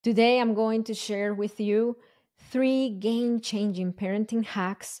Today, I'm going to share with you 3 game-changing parenting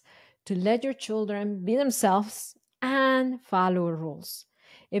hacks to let your children be themselves and follow rules.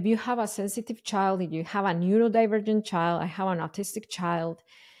 If you have a sensitive child, if you have a neurodivergent child, I have an autistic child,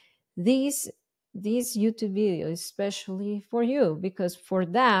 these these YouTube videos especially for you because for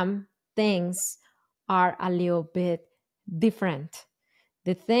them things are a little bit different.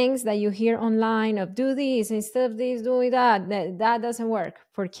 The things that you hear online of do this instead of this, do that doesn't work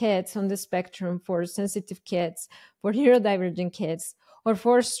for kids on the spectrum, for sensitive kids, for neurodivergent kids, or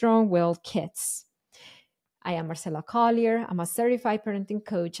for strong-willed kids. I am Marcela Collier. I'm a certified parenting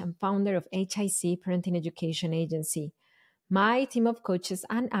coach and founder of HIC Parenting Education Agency. My team of coaches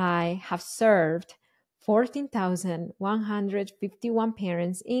and I have served 14,151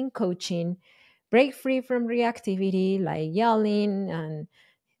 parents in coaching, break free from reactivity like yelling and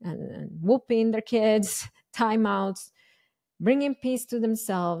whooping their kids, timeouts, bringing peace to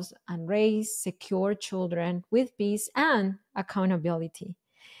themselves, and raise secure children with peace and accountability.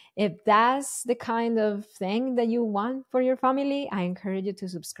 If that's the kind of thing that you want for your family, I encourage you to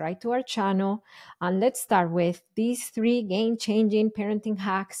subscribe to our channel. And let's start with these 3 game-changing parenting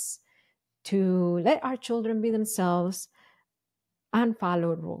hacks to let our children be themselves and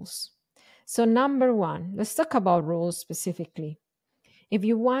follow rules. So, number one, let's talk about rules specifically. If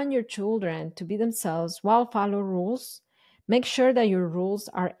you want your children to be themselves while follow rules, make sure that your rules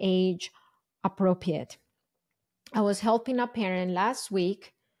are age appropriate. I was helping a parent last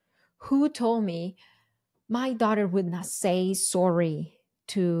week who told me my daughter would not say sorry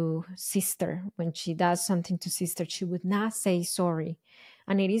to sister when she does something to sister. She would not say sorry.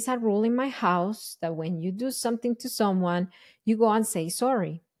 And it is a rule in my house that when you do something to someone, you go and say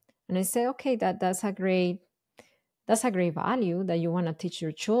sorry. And I say, okay, that's a great value that you want to teach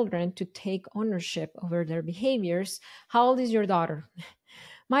your children to take ownership over their behaviors. How old is your daughter?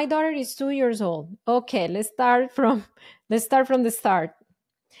 My daughter is 2 years old. Okay, let's start from the start.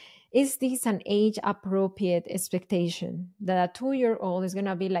 Is this an age appropriate expectation that a 2 year old is going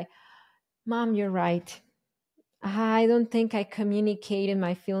to be like, Mom, you're right. I don't think I communicated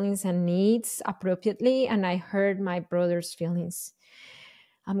my feelings and needs appropriately, and I hurt my brother's feelings.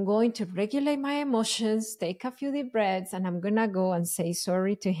 I'm going to regulate my emotions, take a few deep breaths, and I'm going to go and say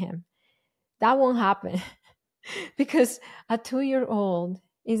sorry to him. That won't happen because a 2 year old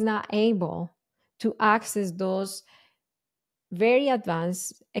is not able to access those very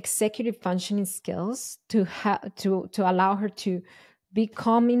advanced executive functioning skills to allow her to be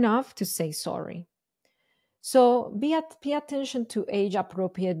calm enough to say sorry. So pay attention to age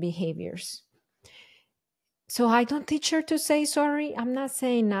appropriate behaviors. So I don't teach her to say sorry. I'm not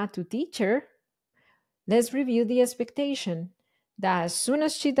saying not to teach her. Let's review the expectation that as soon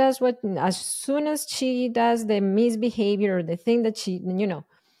as she does the misbehavior or the thing that she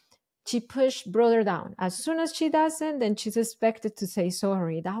pushed brother down. As soon as she doesn't, then she's expected to say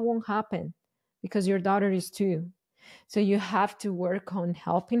sorry. That won't happen because your daughter is 2. So you have to work on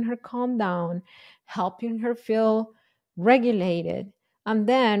helping her calm down, helping her feel regulated. And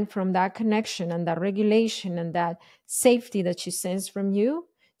then from that connection and that regulation and that safety that she sends from you,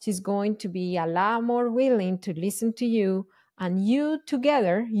 she's going to be a lot more willing to listen to you, and you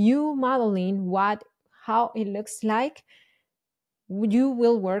together, you modeling how it looks like, you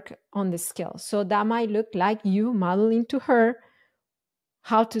will work on the skill. So that might look like you modeling to her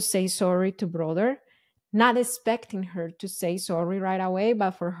how to say sorry to brother, not expecting her to say sorry right away,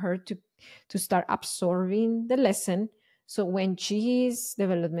 but for her to start absorbing the lesson. So when she is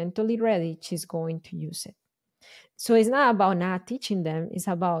developmentally ready, she's going to use it. So it's not about not teaching them, it's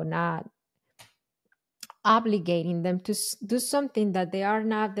about not obligating them to do something that they are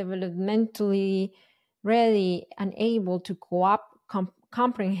not developmentally ready and able to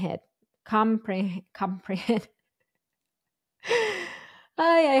comprehend. Comprehend.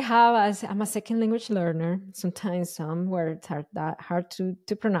 I'm a second language learner. Sometimes some words are that hard to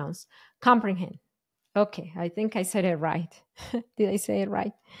pronounce. Comprehend. Okay, I think I said it right. Did I say it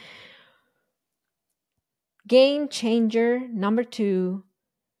right? Game changer number 2,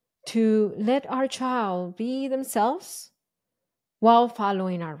 to let our child be themselves while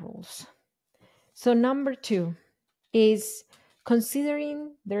following our rules. So number 2 is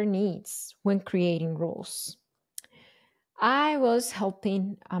considering their needs when creating rules. I was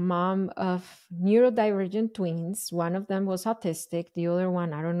helping a mom of neurodivergent twins. One of them was autistic, the other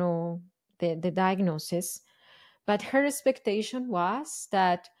one, I don't know the diagnosis. But her expectation was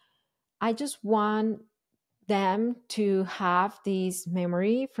that I just want them to have this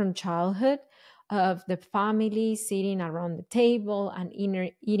memory from childhood of the family sitting around the table and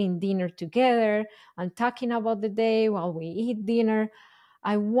eating dinner together and talking about the day while we eat dinner.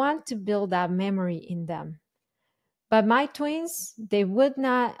 I want to build that memory in them. But my twins, they would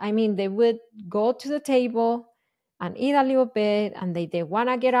not, I mean, they would go to the table and eat a little bit, and they want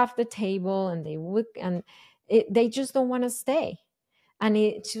to get off the table, and they just don't want to stay. And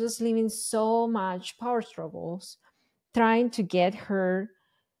she was living so much power struggles, trying to get her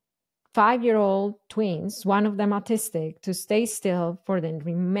 5-year-old twins, one of them autistic, to stay still for the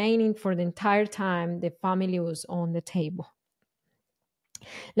entire time the family was on the table.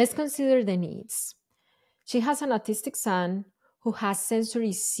 Let's consider the needs. She has an autistic son who has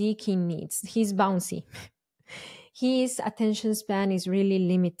sensory seeking needs. He's bouncy. His attention span is really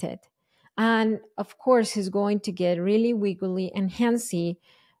limited. And of course, he's going to get really wiggly and handsy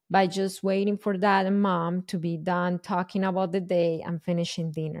by just waiting for dad and mom to be done talking about the day and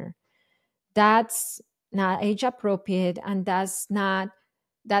finishing dinner. That's not age appropriate, and that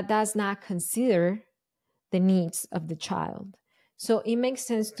does not consider the needs of the child. So it makes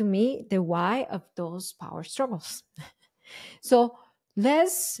sense to me the why of those power struggles. So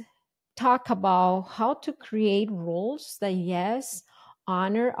let's talk about how to create rules that, yes,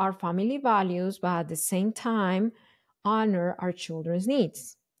 honor our family values, but at the same time, honor our children's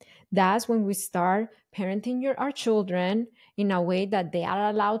needs. That's when we start parenting our children in a way that they are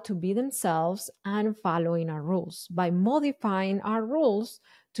allowed to be themselves and following our rules by modifying our rules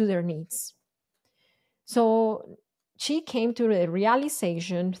to their needs. So she came to the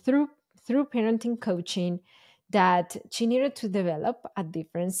realization through parenting coaching that she needed to develop a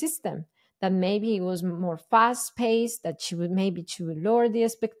different system, that maybe it was more fast paced, that she would lower the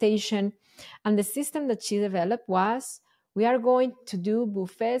expectation. And the system that she developed was, we are going to do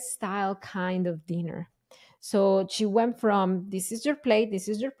buffet style kind of dinner. So she went from, this is your plate, this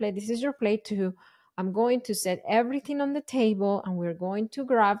is your plate, this is your plate, to, I'm going to set everything on the table, and we're going to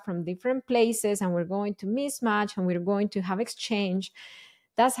grab from different places, and we're going to mismatch, and we're going to have exchange.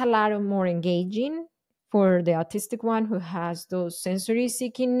 That's a lot of more engaging for the autistic one who has those sensory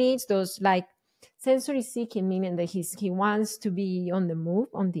seeking needs, those like sensory seeking, meaning that he wants to be on the move,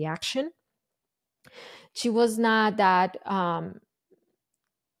 on the action. She was not that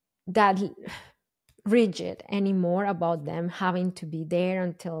rigid anymore about them having to be there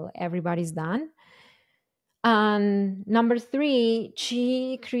until everybody's done. And number three,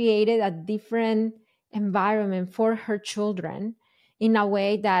 she created a different environment for her children in a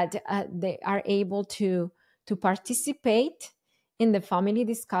way that they are able to participate in the family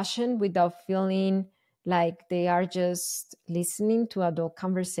discussion without feeling like they are just listening to adult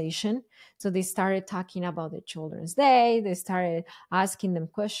conversation. So they started talking about the children's day. They started asking them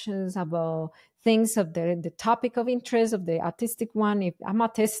questions about things of the topic of interest of the autistic one. If I'm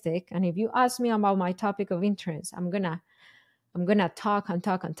autistic, and if you ask me about my topic of interest, I'm gonna talk and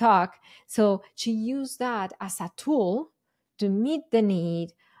talk and talk. So she used that as a tool to meet the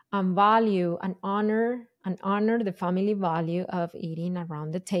need and value and honor the family value of eating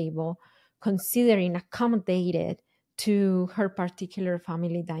around the table, considering accommodated to her particular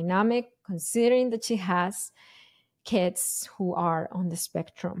family dynamic, considering that she has kids who are on the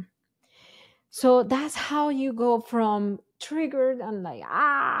spectrum. So that's how you go from triggered and like,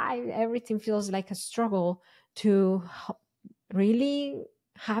 everything feels like a struggle, to really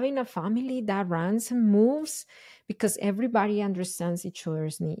having a family that runs and moves because everybody understands each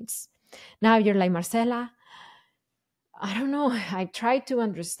other's needs. Now you're like, Marcela, I don't know. I try to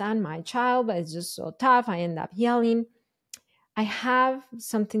understand my child, but it's just so tough. I end up yelling. I have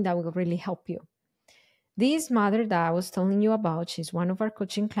something that will really help you. This mother that I was telling you about, she's one of our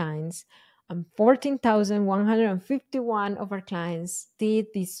coaching clients, and 14,151 of our clients did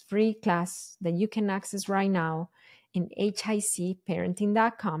this free class that you can access right now in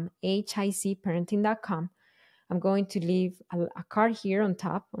hicparenting.com, hicparenting.com. I'm going to leave a card here on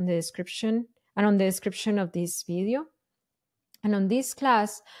top on the description and on the description of this video. And on this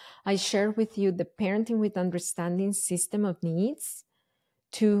class, I share with you the Parenting with Understanding system of needs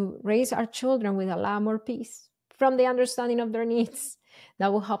to raise our children with a lot more peace from the understanding of their needs.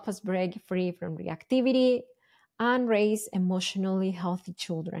 That will help us break free from reactivity and raise emotionally healthy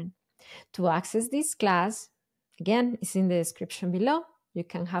children. To access this class, again, it's in the description below. You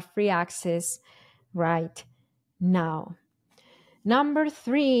can have free access right now. Number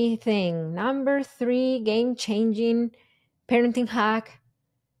three game-changing parenting hack: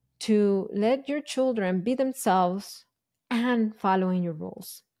 to let your children be themselves and following your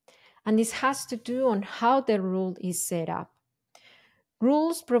rules. And this has to do on how the rule is set up.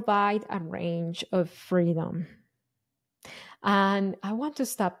 Rules provide a range of freedom. And I want to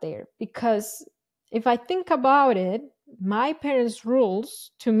stop there because if I think about it, my parents'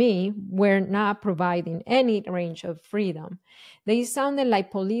 rules to me were not providing any range of freedom. They sounded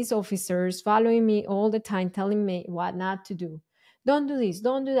like police officers following me all the time, telling me what not to do. Don't do this,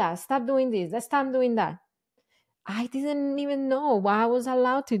 don't do that, stop doing this, stop doing that. I didn't even know what I was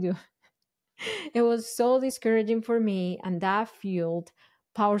allowed to do. It was so discouraging for me, and that fueled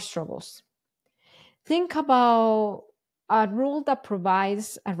power struggles. Think about a rule that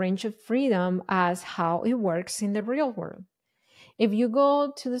provides a range of freedom as how it works in the real world. If you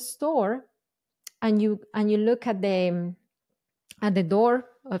go to the store and you look at the door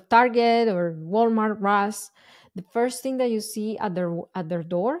of Target or Walmart, Ross, the first thing that you see at their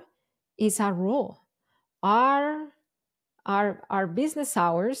door is a rule. Our our business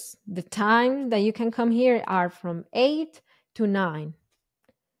hours, the time that you can come here are from 8 to 9.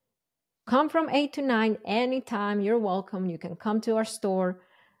 Come from 8 to 9 anytime. You're welcome. You can come to our store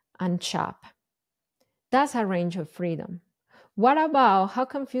and shop. That's a range of freedom. What about how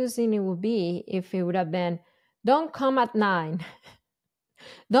confusing it would be if it would have been, don't come at 9.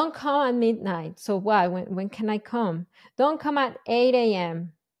 Don't come at midnight. So why? When can I come? Don't come at 8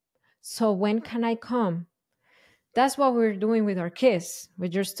 a.m. So when can I come? That's what we're doing with our kids. We're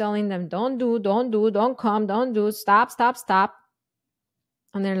just telling them, don't do, don't come, don't do, stop, stop, stop.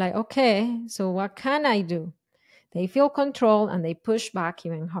 And they're like, okay, so what can I do? They feel control and they push back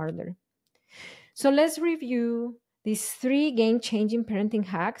even harder. So let's review these 3 game-changing parenting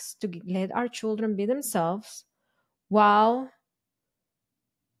hacks to let our children be themselves while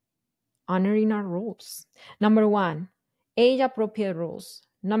honoring our rules. Number 1, age-appropriate rules.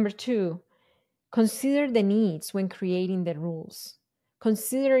 Number 2, consider the needs when creating the rules,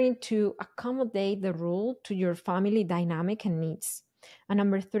 considering to accommodate the rule to your family dynamic and needs. And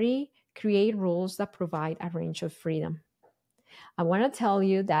number 3, create rules that provide a range of freedom. I want to tell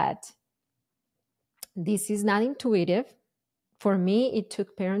you that this is not intuitive. For me, it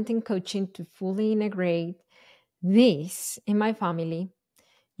took parenting coaching to fully integrate this in my family.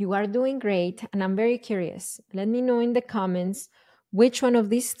 You are doing great, and I'm very curious. Let me know in the comments which one of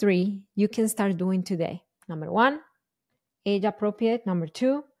these 3 you can start doing today. Number 1, age appropriate. Number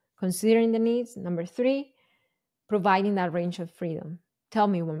 2, considering the needs. Number 3, providing that range of freedom. Tell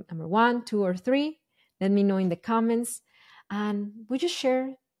me number 1, 2, or 3. Let me know in the comments. And would you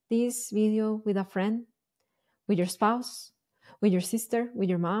share this video with a friend, with your spouse, with your sister, with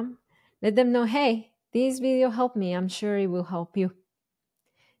your mom? Let them know, hey, this video helped me. I'm sure it will help you.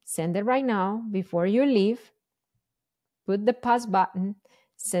 Send it right now before you leave. Put the pause button.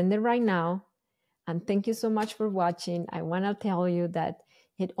 Send it right now. And thank you so much for watching. I want to tell you that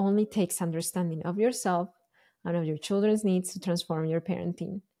it only takes understanding of yourself and of your children's needs to transform your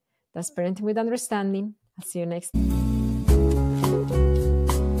parenting. That's Parenting with Understanding. I'll see you next time.